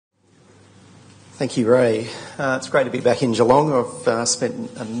Thank you, Ray. It's great to be back in Geelong. I've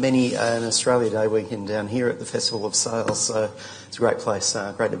spent many an Australia Day weekend down here at the Festival of Sales, so it's a great place.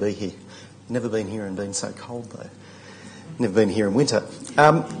 Great to be here. Never been here and been so cold though. Never been here in winter.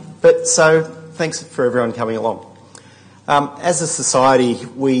 So thanks for everyone coming along. As a society,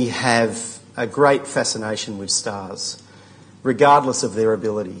 we have a great fascination with stars, regardless of their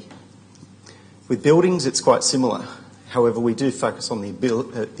ability. With buildings, it's quite similar. However, we do focus on the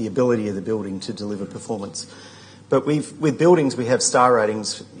ability of the building to deliver performance. But with buildings, we have star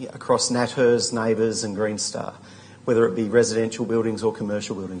ratings across NatHERS, NABERS and Green Star, whether it be residential buildings or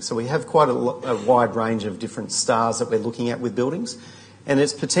commercial buildings. So we have quite a wide range of different stars that we're looking at with buildings, and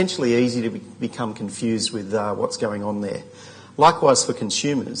it's potentially easy to become confused with what's going on there. Likewise for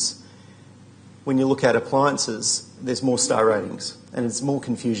consumers, when you look at appliances, there's more star ratings, and there's more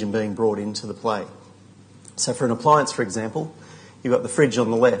confusion being brought into the play. So for an appliance, for example, you've got the fridge on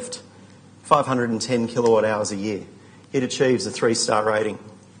the left, 510 kilowatt hours a year. It achieves a 3-star rating.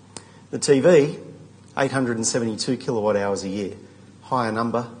 The TV, 872 kilowatt hours a year. Higher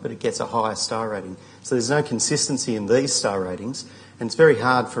number, but it gets a higher star rating. So there's no consistency in these star ratings, and it's very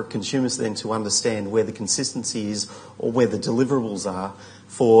hard for consumers then to understand where the consistency is or where the deliverables are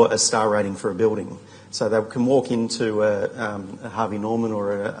for a star rating for a building. So they can walk into a Harvey Norman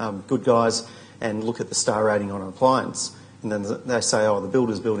or a Good Guys and look at the star rating on an appliance, and then they say, oh, the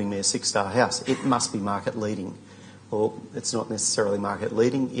builder's building me a 6-star house. It must be market leading. Well, it's not necessarily market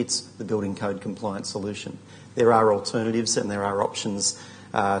leading, it's the building code compliant solution. There are alternatives and there are options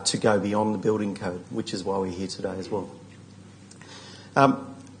to go beyond the building code, which is why we're here today as well.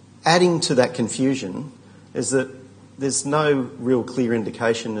 Adding to that confusion is that there's no real clear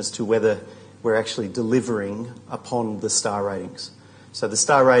indication as to whether we're actually delivering upon the star ratings. So the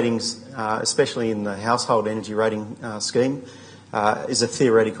star ratings, especially in the household energy rating scheme, is a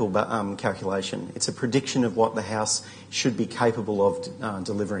theoretical calculation. It's a prediction of what the house should be capable of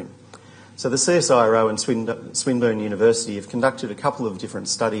delivering. So the CSIRO and Swinburne University have conducted a couple of different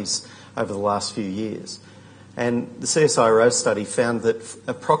studies over the last few years. And the CSIRO study found that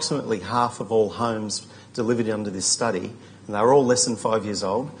approximately half of all homes delivered under this study, and they were all less than 5 years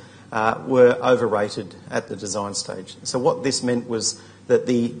old, were overrated at the design stage. So what this meant was that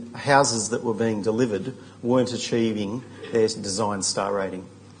the houses that were being delivered weren't achieving their design star rating.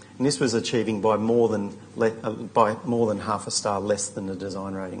 And this was achieving by more than half a star less than the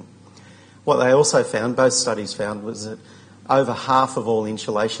design rating. What they also found, both studies found, was that over half of all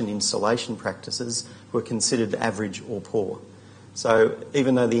insulation installation practices were considered average or poor. So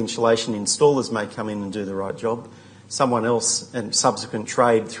even though the insulation installers may come in and do the right job, someone else and subsequent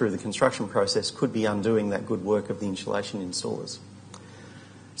trade through the construction process could be undoing that good work of the insulation installers.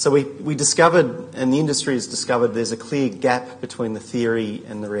 So we discovered, and the industry has discovered, there's a clear gap between the theory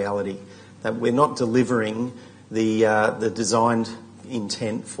and the reality, that we're not delivering the designed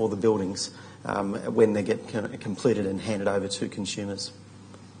intent for the buildings when they get completed and handed over to consumers.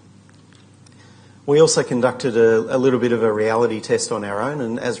 We also conducted a little bit of a reality test on our own,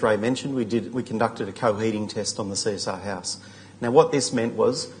 and as Ray mentioned, we conducted a co-heating test on the CSR house. Now what this meant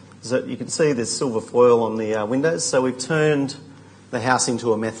is that you can see there's silver foil on the windows, so we've turned the house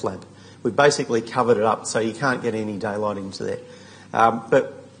into a meth lab. We've basically covered it up so you can't get any daylight into there.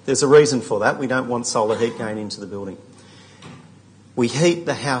 But there's a reason for that. We don't want solar heat going into the building. We heat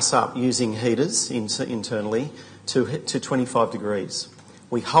the house up using heaters internally to 25 degrees.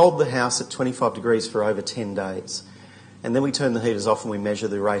 We hold the house at 25 degrees for over 10 days. And then we turn the heaters off and we measure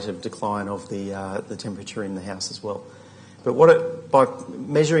the rate of decline of the temperature in the house as well. But by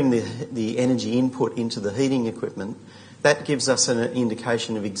measuring the energy input into the heating equipment, that gives us an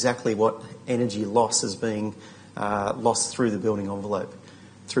indication of exactly what energy loss is being lost through the building envelope.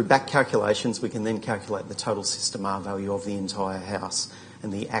 Through back calculations, we can then calculate the total system R value of the entire house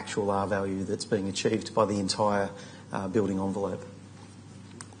and the actual R value that's being achieved by the entire building envelope.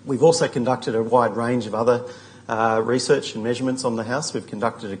 We've also conducted a wide range of other research and measurements on the house. We've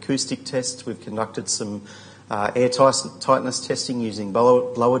conducted acoustic tests. We've conducted some air tightness testing using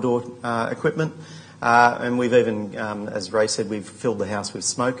blower door equipment. And we've even, as Ray said, we've filled the house with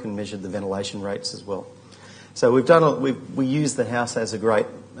smoke and measured the ventilation rates as well. So we use the house as a great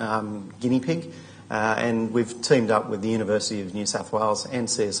guinea pig, and we've teamed up with the University of New South Wales and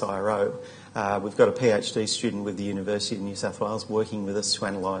CSIRO. We've got a PhD student with the University of New South Wales working with us to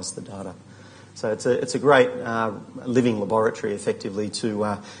analyse the data. So it's a great living laboratory, effectively,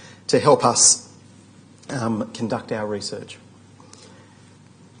 to help us conduct our research.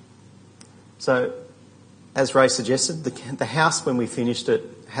 So, as Ray suggested, the house, when we finished it,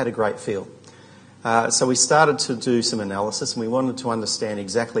 had a great feel. So we started to do some analysis, and we wanted to understand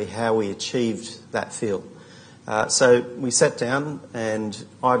exactly how we achieved that feel. So we sat down and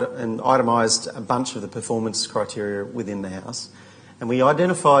itemised a bunch of the performance criteria within the house, and we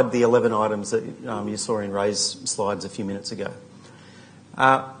identified the 11 items that you saw in Ray's slides a few minutes ago.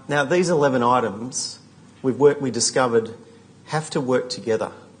 Now, these 11 items we discovered have to work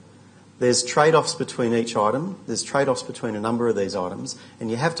together. There's trade-offs between each item. There's trade-offs between a number of these items, and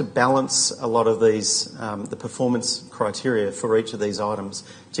you have to balance a lot of these, the performance criteria for each of these items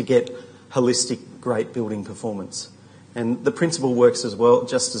to get holistic, great building performance. And the principle works as well,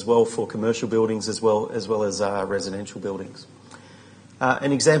 just as well for commercial buildings as well as residential buildings.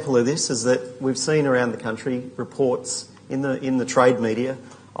 An example of this is that we've seen around the country reports in the trade media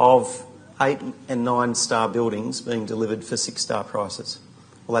of 8- and 9-star buildings being delivered for 6-star prices.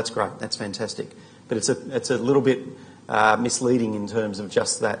 Well, that's great. That's fantastic. But it's a little bit misleading in terms of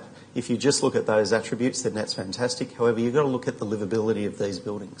just that. If you just look at those attributes, then that's fantastic. However, you've got to look at the livability of these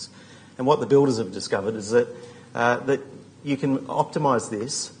buildings. And what the builders have discovered is that you can optimise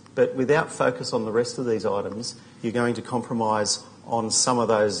this, but without focus on the rest of these items, you're going to compromise on some of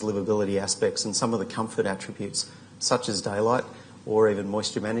those livability aspects and some of the comfort attributes, such as daylight or even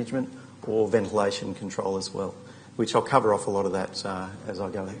moisture management or ventilation control as well, which I'll cover off a lot of that as I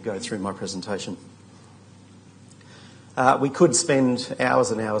go through my presentation. We could spend hours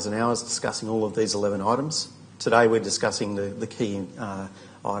and hours and hours discussing all of these 11 items. Today we're discussing the key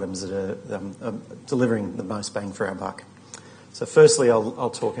items that are delivering the most bang for our buck. So firstly, I'll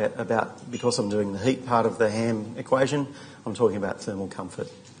talk about, because I'm doing the heat part of the ham equation, I'm talking about thermal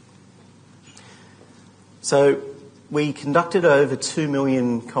comfort. So we conducted over 2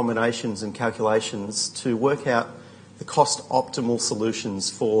 million combinations and calculations to work out the cost optimal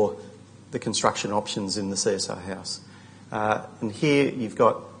solutions for the construction options in the CSR house. And here you've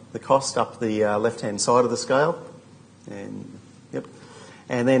got the cost up the left-hand side of the scale. And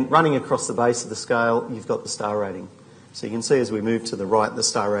then running across the base of the scale, you've got the star rating. So you can see as we move to the right, the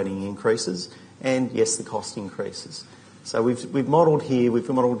star rating increases, and yes, the cost increases. So we've modelled here,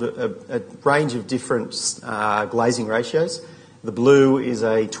 a range of different glazing ratios. The blue is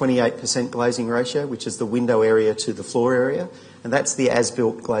a 28% glazing ratio, which is the window area to the floor area, and that's the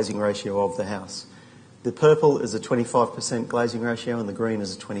as-built glazing ratio of the house. The purple is a 25% glazing ratio, and the green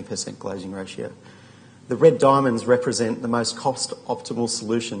is a 20% glazing ratio. The red diamonds represent the most cost-optimal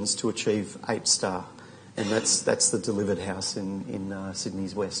solutions to achieve 8-star, and that's the delivered house in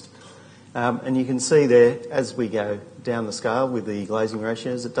Sydney's West. And you can see there, as we go down the scale with the glazing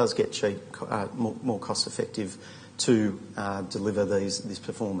ratios, it does get cheap, more cost-effective to deliver this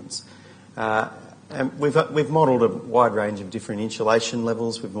performance. And we've modelled a wide range of different insulation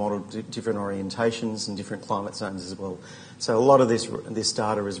levels. We've modelled different orientations and different climate zones as well. So a lot of this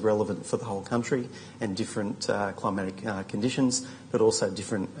data is relevant for the whole country and different climatic conditions, but also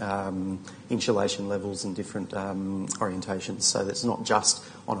different insulation levels and different orientations. So that's not just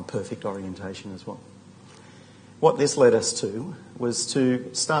on a perfect orientation as well. What this led us to was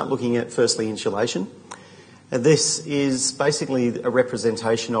to start looking at, firstly, insulation. And this is basically a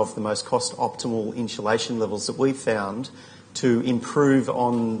representation of the most cost-optimal insulation levels that we've found to improve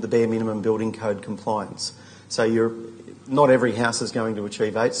on the bare minimum building code compliance. So not every house is going to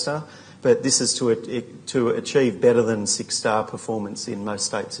achieve 8-star, but this is to achieve better than 6-star performance in most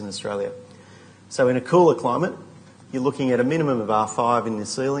states in Australia. So in a cooler climate, you're looking at a minimum of R5 in the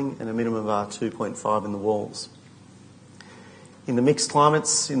ceiling and a minimum of R2.5 in the walls. In the mixed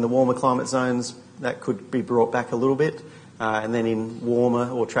climates, in the warmer climate zones, that could be brought back a little bit, and then in warmer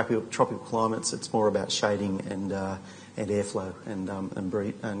or tropical climates, it's more about shading and airflow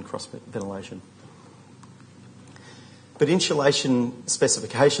and cross ventilation. But insulation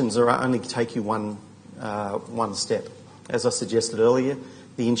specifications only take you one step. As I suggested earlier,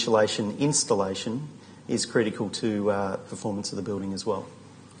 the insulation installation is critical to performance of the building as well.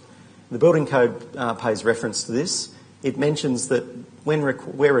 The building code pays reference to this. It mentions that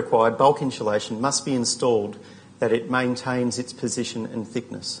where required, bulk insulation must be installed that it maintains its position and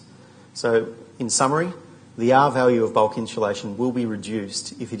thickness. So, in summary, the R value of bulk insulation will be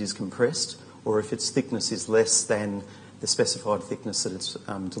reduced if it is compressed or if its thickness is less than the specified thickness that it's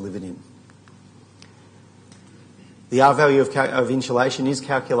delivered in. The R value of insulation is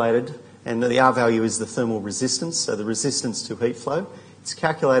calculated, and the R value is the thermal resistance, so the resistance to heat flow. It's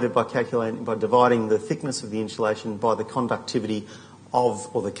calculated by dividing the thickness of the insulation by the conductivity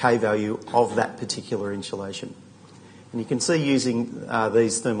or the K value of that particular insulation. And you can see using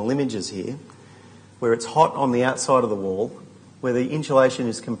these thermal images here, where it's hot on the outside of the wall, where the insulation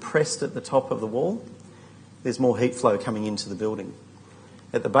is compressed at the top of the wall, there's more heat flow coming into the building.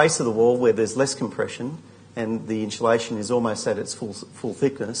 At the base of the wall, where there's less compression and the insulation is almost at its full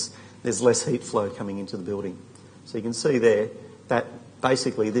thickness, there's less heat flow coming into the building. So you can see there that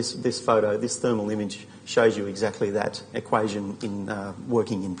basically this photo, this thermal image, shows you exactly that equation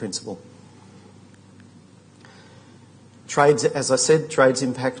working in principle. Trades, as I said, trades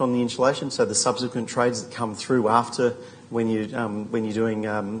impact on the insulation. So the subsequent trades that come through after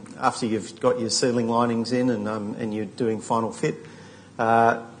after you've got your ceiling linings in and you're doing final fit,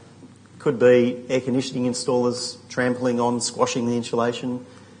 could be air conditioning installers trampling on, squashing the insulation,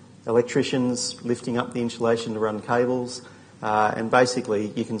 electricians lifting up the insulation to run cables, and basically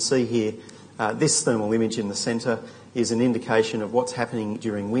you can see here this thermal image in the centre is an indication of what's happening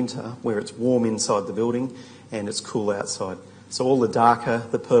during winter, where it's warm inside the building and it's cool outside. So all the darker,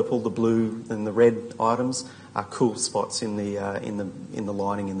 the purple, the blue and the red items are cool spots in the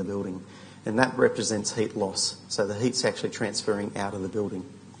lining in the building, and that represents heat loss. So the heat's actually transferring out of the building.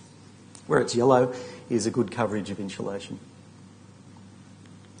 Where it's yellow is a good coverage of insulation.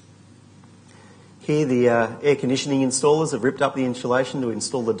 Here the air conditioning installers have ripped up the insulation to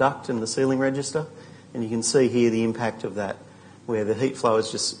install the duct and the ceiling register, and you can see here the impact of that, where the heat flow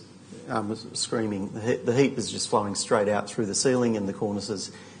is just screaming. The heat is just flowing straight out through the ceiling and the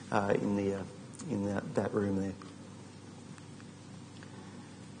cornices in that room there.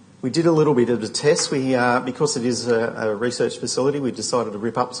 We did a little bit of a test. Because it is a research facility, we decided to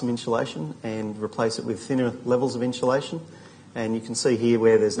rip up some insulation and replace it with thinner levels of insulation. And you can see here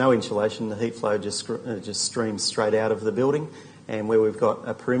where there's no insulation, the heat flow just streams straight out of the building, and where we've got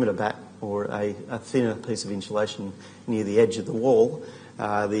a perimeter batt or a thinner piece of insulation near the edge of the wall,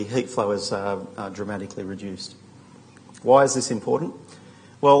 the heat flow is dramatically reduced. Why is this important?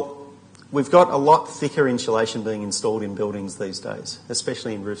 Well, we've got a lot thicker insulation being installed in buildings these days,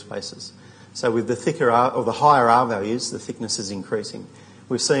 especially in roof spaces. So with the thicker R, or the higher R values, the thickness is increasing.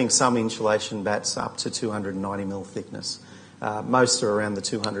 We're seeing some insulation batts up to 290 mil thickness. Most are around the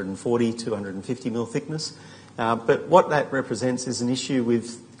 240, 250 mil thickness. But what that represents is an issue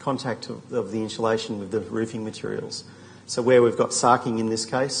with contact of the insulation with the roofing materials. So where we've got sarking in this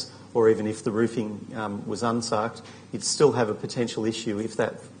case, or even if the roofing was unsarked, you'd still have a potential issue if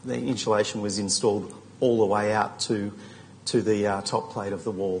the insulation was installed all the way out to the top plate of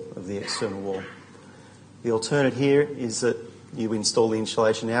the wall, of the external wall. The alternate here is that you install the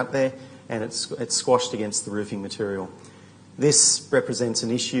insulation out there and it's squashed against the roofing material. This represents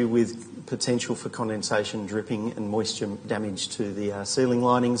an issue with potential for condensation, dripping and moisture damage to the ceiling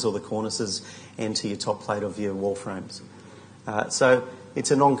linings or the cornices and to your top plate of your wall frames. So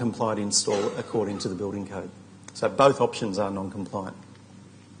it's a non-compliant install according to the building code. So both options are non-compliant.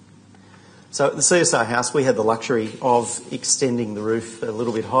 So at the CSR house, we had the luxury of extending the roof a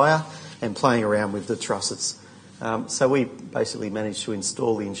little bit higher and playing around with the trusses. So we basically managed to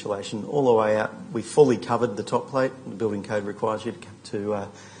install the insulation all the way out. We fully covered the top plate. The building code requires you to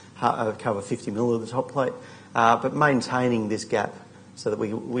cover 50 mil of the top plate, but maintaining this gap so that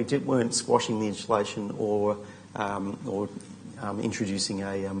we weren't squashing the insulation or introducing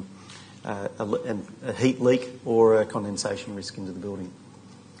a heat leak or a condensation risk into the building.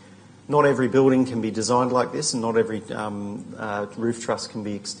 Not every building can be designed like this, and not every roof truss can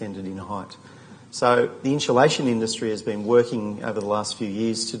be extended in height. So the insulation industry has been working over the last few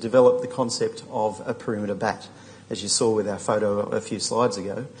years to develop the concept of a perimeter batt, as you saw with our photo a few slides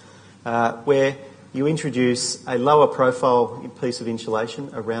ago, where you introduce a lower profile piece of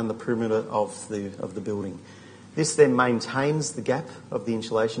insulation around the perimeter of the building. This then maintains the gap of the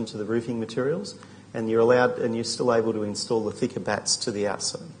insulation to the roofing materials, and you're still able to install the thicker batts to the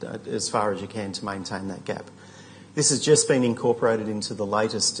outside as far as you can to maintain that gap. This has just been incorporated into the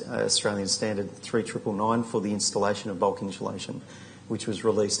latest Australian Standard 3999 for the installation of bulk insulation, which was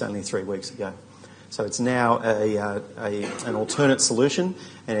released only 3 weeks ago. So it's now an alternate solution,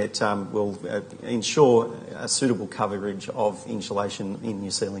 and it will ensure a suitable coverage of insulation in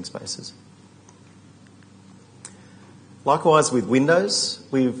your ceiling spaces. Likewise with windows,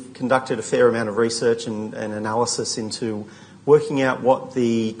 we've conducted a fair amount of research and analysis into working out what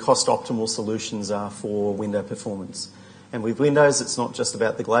the cost optimal solutions are for window performance. And with windows, it's not just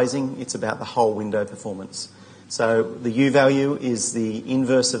about the glazing, it's about the whole window performance. So the U value is the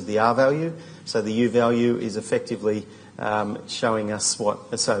inverse of the R value. So the U value is effectively showing us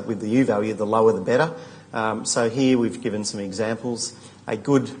so with the U value, the lower the better. So here we've given some examples. A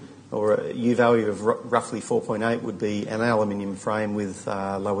good or a U value of roughly 4.8 would be an aluminium frame with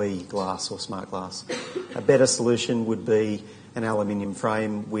low E glass or smart glass. A better solution would be an aluminium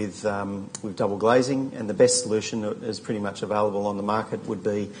frame with double glazing, and the best solution that is pretty much available on the market would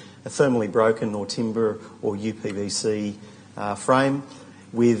be a thermally broken or timber or UPVC frame.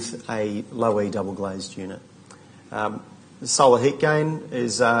 with a low E double glazed unit. The solar heat gain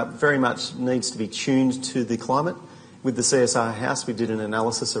is very much needs to be tuned to the climate. With the CSR house, we did an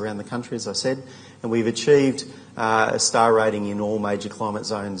analysis around the country, as I said, and we've achieved a star rating in all major climate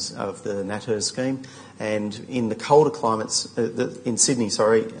zones of the NatHERS scheme. And in the colder climates, in Sydney,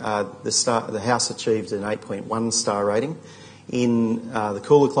 the house achieved an 8.1 star rating. In the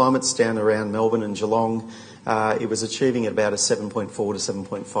cooler climates down around Melbourne and Geelong, it was achieving about a 7.4 to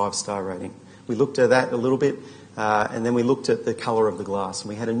 7.5 star rating. We looked at that a little bit, and then we looked at the colour of the glass, and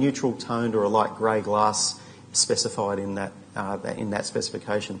we had a neutral toned or a light grey glass specified in that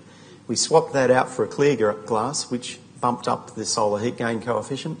specification. We swapped that out for a clear glass, which bumped up the solar heat gain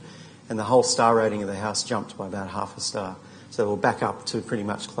coefficient, and the whole star rating of the house jumped by about half a star. So we're back up to pretty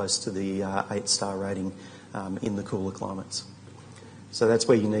much close to the 8-star rating in the cooler climates. So that's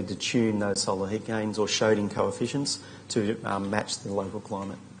where you need to tune those solar heat gains or shading coefficients to match the local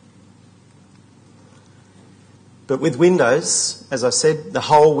climate. But with windows, as I said, the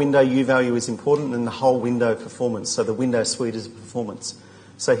whole window U value is important and the whole window performance, so the window suite is performance.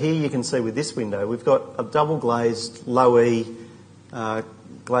 So here you can see with this window, we've got a double glazed low E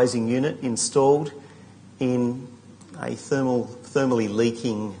glazing unit installed in a thermally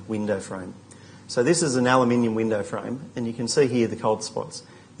leaking window frame. So this is an aluminium window frame, and you can see here the cold spots.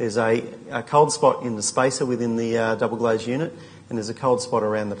 There's a cold spot in the spacer within the double glazed unit, and there's a cold spot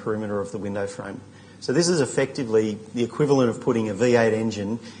around the perimeter of the window frame. So this is effectively the equivalent of putting a V8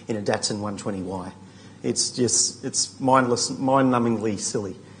 engine in a Datsun 120Y. It's mind-numbingly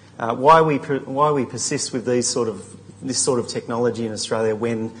silly. Why we persist with this sort of technology in Australia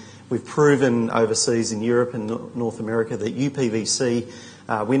when we've proven overseas in Europe and North America that UPVC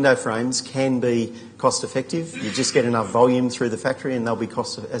window frames can be cost effective. You just get enough volume through the factory and they'll be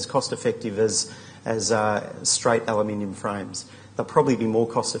as cost effective as straight aluminium frames. They'll probably be more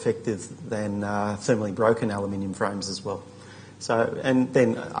cost effective than thermally broken aluminium frames as well. So, and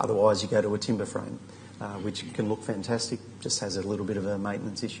then otherwise you go to a timber frame, which can look fantastic, just has a little bit of a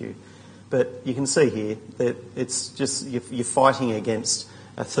maintenance issue. But you can see here that it's just, you're fighting against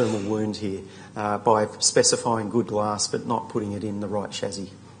a thermal wound here by specifying good glass but not putting it in the right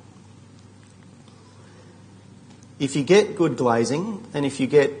chassis. If you get good glazing and if you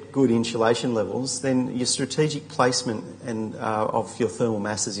get good insulation levels, then your strategic placement of your thermal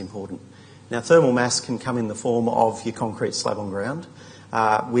mass is important. Now, thermal mass can come in the form of your concrete slab on ground,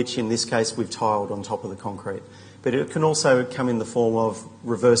 which in this case we've tiled on top of the concrete. But it can also come in the form of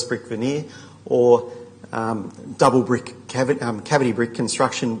reverse brick veneer or double brick cavity brick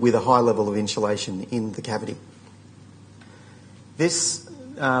construction with a high level of insulation in the cavity. This,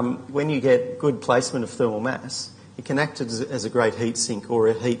 when you get good placement of thermal mass, it can act as a great heat sink or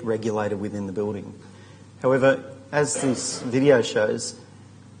a heat regulator within the building. However, as this video shows,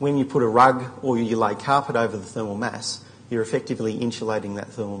 when you put a rug or you lay carpet over the thermal mass, you're effectively insulating that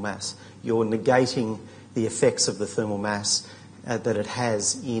thermal mass. You're negating the effects of the thermal mass that it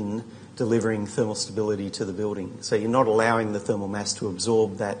has in delivering thermal stability to the building. So you're not allowing the thermal mass to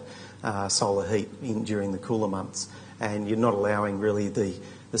absorb that solar heat during the cooler months, and you're not allowing really the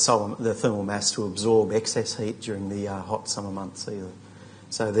thermal mass to absorb excess heat during the hot summer months either.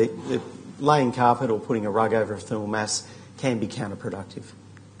 So the laying carpet or putting a rug over a thermal mass can be counterproductive.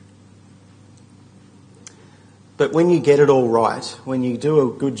 But when you get it all right, when you do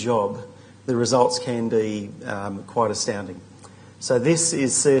a good job, the results can be quite astounding. So this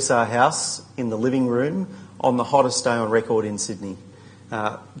is CSR House in the living room on the hottest day on record in Sydney.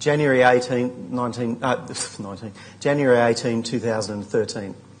 January 18,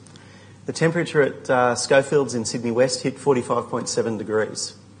 2013. The temperature at Schofields in Sydney West hit 45.7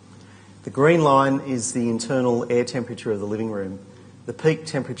 degrees. The green line is the internal air temperature of the living room. The peak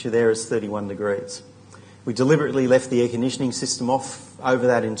temperature there is 31 degrees. We deliberately left the air conditioning system off over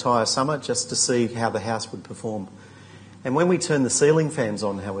that entire summer just to see how the house would perform. And when we turned the ceiling fans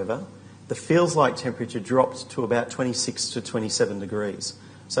on, however, the feels-like temperature dropped to about 26 to 27 degrees.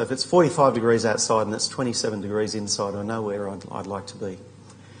 So if it's 45 degrees outside and it's 27 degrees inside, I know where I'd like to be.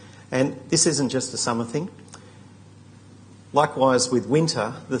 And this isn't just a summer thing. Likewise, with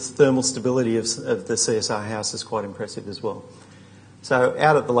winter, the thermal stability of the CSR house is quite impressive as well. So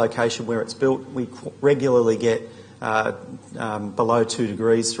out at the location where it's built, we regularly get below 2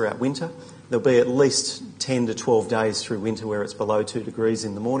 degrees throughout winter. There'll be at least 10 to 12 days through winter where it's below 2 degrees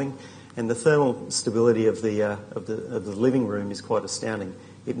in the morning, and the thermal stability of the living room is quite astounding.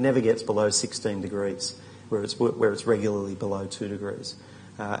 It never gets below 16 degrees, where it's regularly below 2 degrees,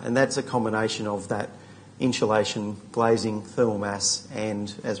 and that's a combination of that insulation, glazing, thermal mass,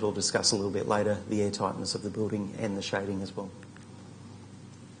 and, as we'll discuss a little bit later, the airtightness of the building and the shading as well.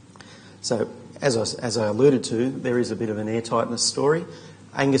 So as I alluded to, there is a bit of an airtightness story.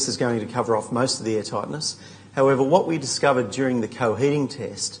 Angus is going to cover off most of the airtightness. However, what we discovered during the co-heating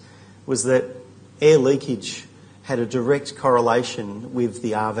test was that air leakage had a direct correlation with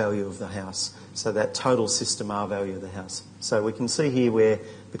the R value of the house, so that total system R value of the house. So we can see here where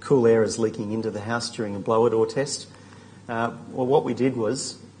the cool air is leaking into the house during a blower door test. Well, what we did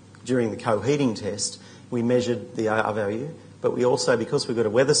was, during the co-heating test, we measured the R value, but we also, because we've got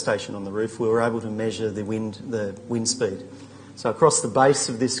a weather station on the roof, we were able to measure the wind speed. So across the base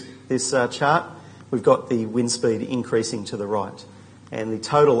of this chart, we've got the wind speed increasing to the right, and the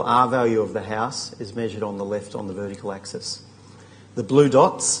total R value of the house is measured on the left on the vertical axis. The blue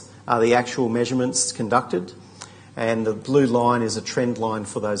dots are the actual measurements conducted, and the blue line is a trend line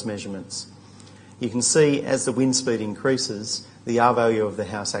for those measurements. You can see as the wind speed increases, the R value of the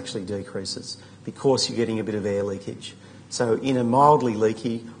house actually decreases because you're getting a bit of air leakage. So in a mildly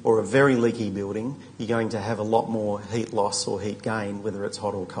leaky or a very leaky building, you're going to have a lot more heat loss or heat gain, whether it's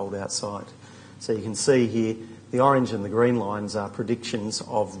hot or cold outside. So you can see here, the orange and the green lines are predictions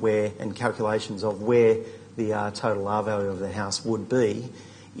of where and calculations of where the total R value of the house would be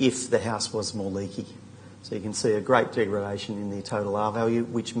if the house was more leaky. So you can see a great degradation in the total R value,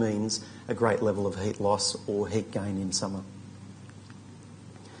 which means a great level of heat loss or heat gain in summer.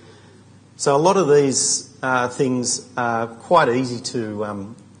 So a lot of these things are quite easy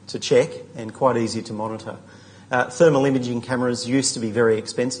to check and quite easy to monitor. Thermal imaging cameras used to be very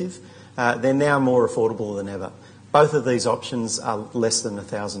expensive. They're now more affordable than ever. Both of these options are less than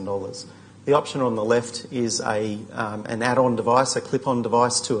 $1,000. The option on the left is an add-on device, a clip-on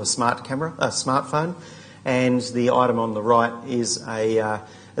device to a smartphone, and the item on the right is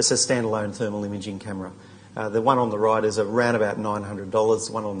it's a standalone thermal imaging camera. The one on the right is around about $900.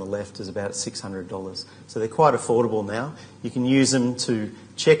 The one on the left is about $600. So they're quite affordable now. You can use them to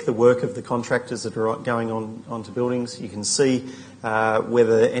check the work of the contractors that are going onto buildings. You can see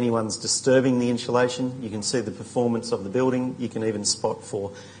whether anyone's disturbing the insulation. You can see the performance of the building. You can even spot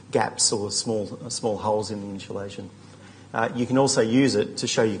for gaps or small holes in the insulation. You can also use it to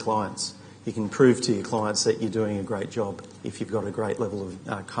show your clients. You can prove to your clients that you're doing a great job if you've got a great level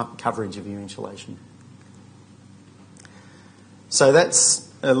of coverage of your insulation. So that's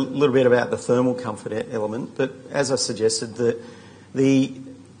a little bit about the thermal comfort element, but as I suggested, the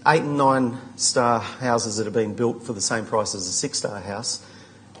 8 and 9 star houses that have been built for the same price as a 6 star house,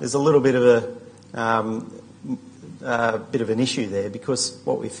 there's a little bit of an issue there, because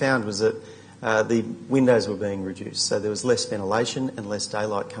what we found was that the windows were being reduced, so there was less ventilation and less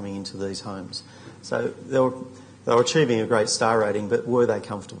daylight coming into these homes. So they were achieving a great star rating, but were they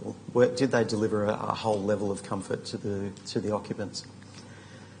comfortable? Did they deliver a whole level of comfort to the occupants?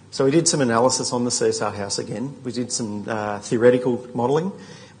 So we did some analysis on the CSR house again. We did some theoretical modelling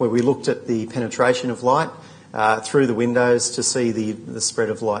where we looked at the penetration of light through the windows to see the spread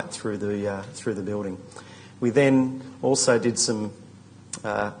of light through the building. We then also did some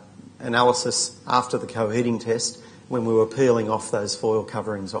analysis after the co-heating test when we were peeling off those foil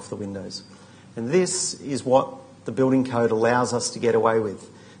coverings off the windows. And this is what the building code allows us to get away with.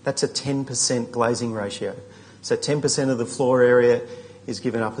 That's a 10% glazing ratio. So 10% of the floor area is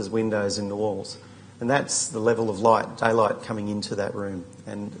given up as windows in the walls. And that's the level of light, daylight coming into that room.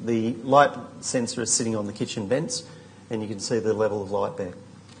 And the light sensor is sitting on the kitchen vents, and you can see the level of light there.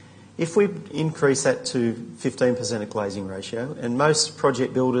 If we increase that to 15% of glazing ratio, and most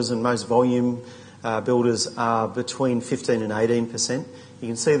project builders and most volume builders are between 15 and 18%, you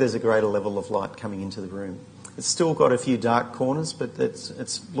can see there's a greater level of light coming into the room. It's still got a few dark corners, but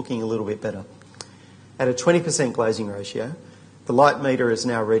it's looking a little bit better. At a 20% glazing ratio, the light meter is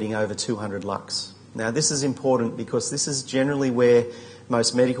now reading over 200 lux. Now this is important because this is generally where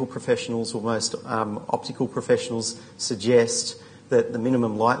most medical professionals or most optical professionals suggest that the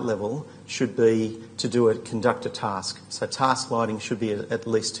minimum light level should be to conduct a task. So task lighting should be at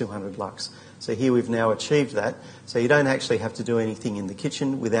least 200 lux. So here we've now achieved that. So you don't actually have to do anything in the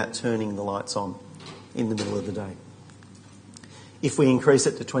kitchen without turning the lights on in the middle of the day. If we increase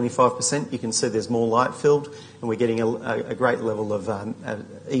it to 25%, you can see there's more light filled, and we're getting a great level of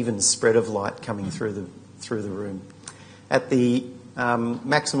even spread of light coming through the room. At the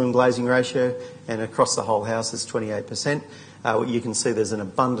maximum glazing ratio, and across the whole house is 28%, you can see there's an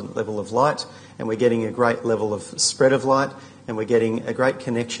abundant level of light, and we're getting a great level of spread of light, and we're getting a great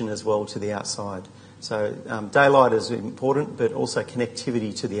connection as well to the outside. So daylight is important, but also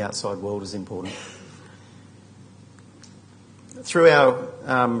connectivity to the outside world is important. Through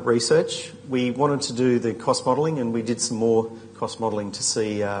our research, we wanted to do the cost modelling, and we did some more cost modelling to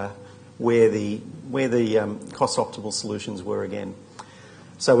see where the cost optimal solutions were again.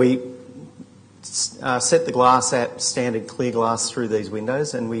 So we set the glass at standard clear glass through these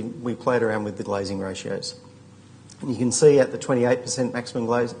windows, and we played around with the glazing ratios. And you can see at the 28% maximum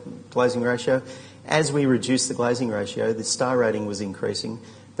glazing ratio, as we reduced the glazing ratio, the star rating was increasing,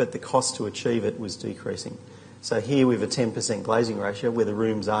 but the cost to achieve it was decreasing. So here we have a 10% glazing ratio where the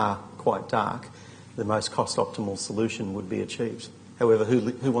rooms are quite dark. The most cost-optimal solution would be achieved. However,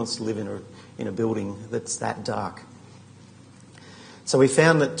 who wants to live in a building that's that dark? So we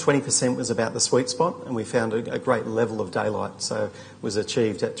found that 20% was about the sweet spot, and we found a great level of daylight, so it was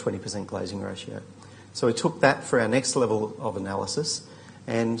achieved at 20% glazing ratio. So we took that for our next level of analysis,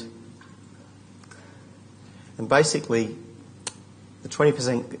 and basically the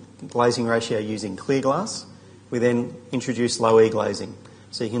 20% glazing ratio using clear glass, we then introduced low E glazing.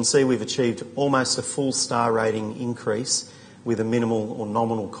 So you can see we've achieved almost a full star rating increase with a minimal or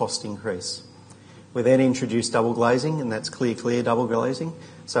nominal cost increase. We then introduced double glazing, and that's clear double glazing.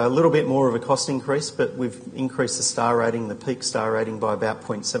 So a little bit more of a cost increase, but we've increased the star rating, the peak star rating, by about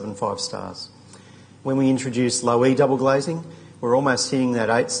 0.75 stars. When we introduced low E double glazing, we're almost hitting that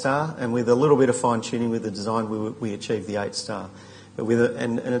 8 star, and with a little bit of fine tuning with the design, we achieved the 8 star. But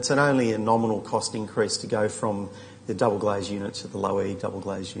and it's only a nominal cost increase to go from the double glaze unit to the low E double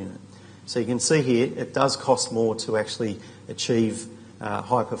glaze unit. So you can see here it does cost more to actually achieve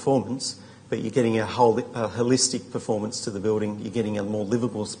high performance, but you're getting a holistic performance to the building. You're getting a more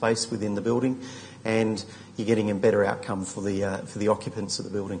livable space within the building, and you're getting a better outcome for the occupants of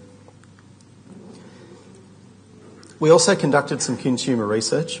the building. We also conducted some consumer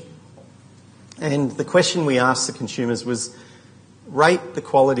research, and the question we asked the consumers was, rate the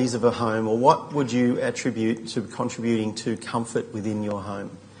qualities of a home, or what would you attribute to contributing to comfort within your home?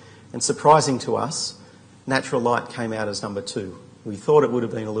 And surprising to us, natural light came out as number 2. We thought it would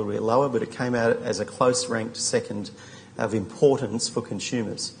have been a little bit lower, but it came out as a close-ranked second of importance for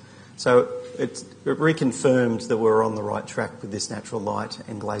consumers. So it reconfirmed that we're on the right track with this natural light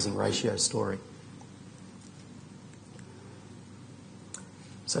and glazing ratio story.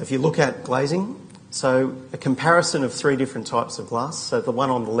 So if you look at glazing, so a comparison of 3 different types of glass. So the one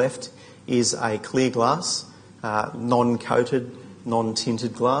on the left is a clear glass, non-coated,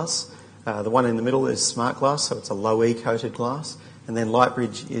 non-tinted glass. The one in the middle is smart glass, so it's a low E coated glass. And then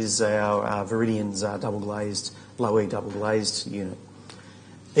Lightbridge is our Viridian's double glazed, low E double glazed unit.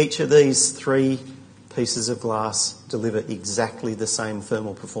 Each of these 3 pieces of glass deliver exactly the same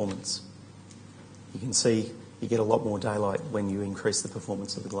thermal performance. You can see you get a lot more daylight when you increase the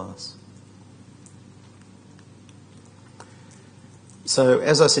performance of the glass. So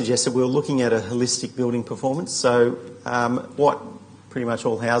as I suggested, we were looking at a holistic building performance. So what pretty much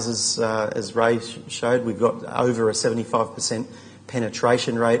all houses, as Ray showed, we've got over a 75%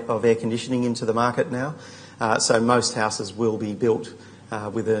 penetration rate of air conditioning into the market now. So most houses will be built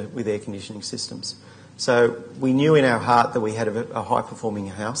with air conditioning systems. So we knew in our heart that we had a high-performing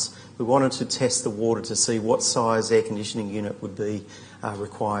house. We wanted to test the water to see what size air conditioning unit would be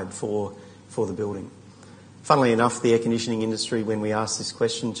required for the building. Funnily enough, the air conditioning industry, when we asked this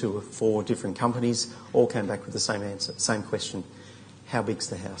question to 4 different companies, all came back with the same answer, same question: how big's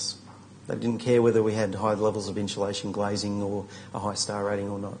the house? They didn't care whether we had high levels of insulation, glazing, or a high star rating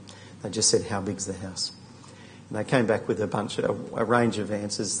or not. They just said, how big's the house? And they came back with a range of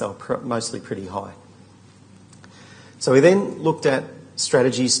answers. They were mostly pretty high. So we then looked at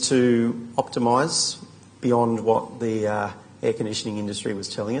strategies to optimise beyond what the air conditioning industry was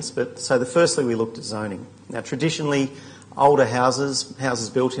telling us. Firstly, we looked at zoning. Now, traditionally, older houses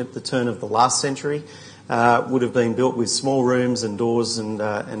built at the turn of the last century, would have been built with small rooms and doors and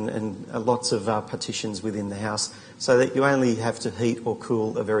lots of partitions within the house, so that you only have to heat or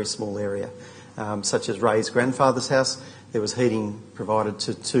cool a very small area. Such as Ray's grandfather's house, there was heating provided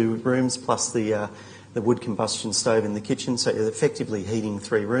to 2 rooms plus the wood combustion stove in the kitchen, so you're effectively heating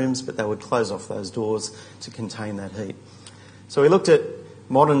 3 rooms, but they would close off those doors to contain that heat. So we looked at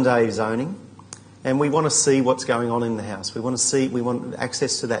modern day zoning, and we want to see what's going on in the house. We want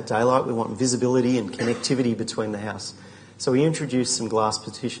access to that daylight, we want visibility and connectivity between the house. So we introduced some glass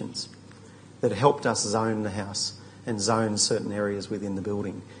partitions that helped us zone the house and zone certain areas within the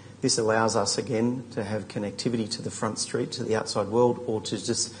building. This allows us, again, to have connectivity to the front street, to the outside world, or to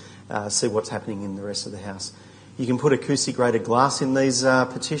just see what's happening in the rest of the house. You can put acoustic-rated glass in these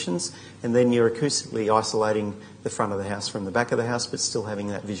partitions, and then you're acoustically isolating the front of the house from the back of the house, but still having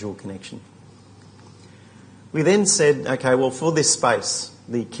that visual connection. We then said, okay, well, for this space,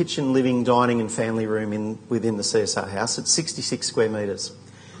 the kitchen, living, dining and family room within the CSR house, it's 66 square metres.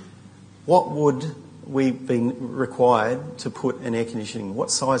 What would we be required to put an air conditioning?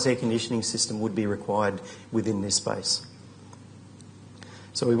 What size air conditioning system would be required within this space?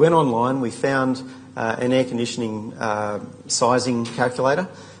 So we went online, we found an air conditioning sizing calculator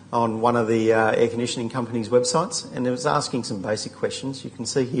on one of the air conditioning company's websites, and it was asking some basic questions. You can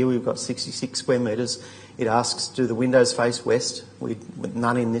see here we've got 66 square metres. It asks, do the windows face west? With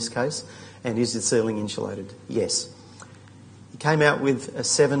none in this case. And is the ceiling insulated? Yes. It came out with a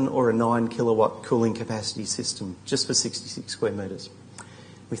 7 or a 9 kilowatt cooling capacity system just for 66 square metres.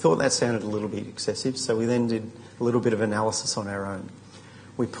 We thought that sounded a little bit excessive, so we then did a little bit of analysis on our own.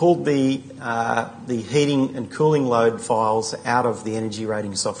 We pulled the heating and cooling load files out of the energy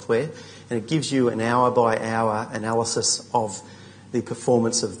rating software, and it gives you an hour-by-hour analysis of the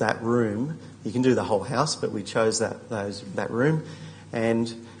performance of that room. You can do the whole house, but we chose that room.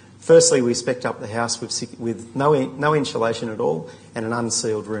 And firstly, we spec'd up the house with no insulation at all and an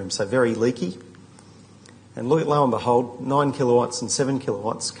unsealed room, so very leaky. And lo and behold, 9 kilowatts and 7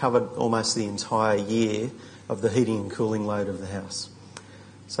 kilowatts covered almost the entire year of the heating and cooling load of the house.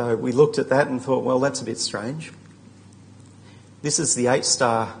 So we looked at that and thought, well, that's a bit strange. This is the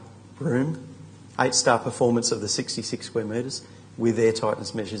 8-star room, 8-star performance of the 66 square metres with air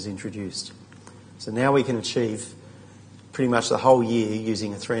tightness measures introduced. So now we can achieve pretty much the whole year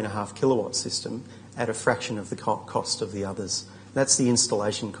using a 3.5 kilowatt system at a fraction of the cost of the others. That's the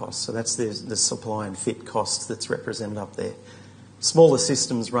installation cost, so that's the supply and fit cost that's represented up there. Smaller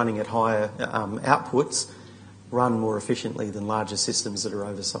systems running at higher outputs run more efficiently than larger systems that are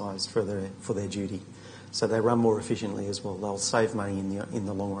oversized for their duty. So they run more efficiently as well. They'll save money in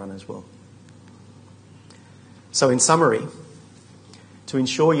the long run as well. So in summary, to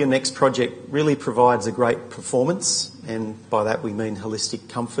ensure your next project really provides a great performance, and by that we mean holistic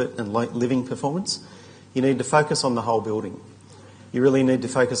comfort and living performance, you need to focus on the whole building. You really need to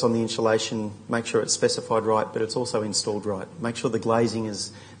focus on the insulation, make sure it's specified right, but it's also installed right. Make sure the glazing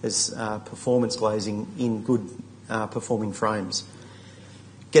is performance glazing in good performing frames.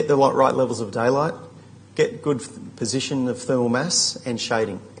 Get the right levels of daylight, get good position of thermal mass and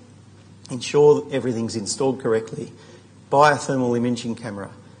shading. Ensure everything's installed correctly. Buy a thermal imaging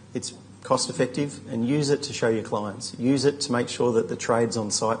camera. It's cost effective, and use it to show your clients. Use it to make sure that the trades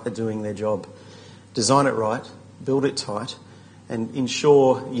on site are doing their job. Design it right, build it tight, and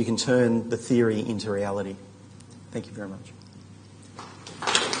ensure you can turn the theory into reality. Thank you very much.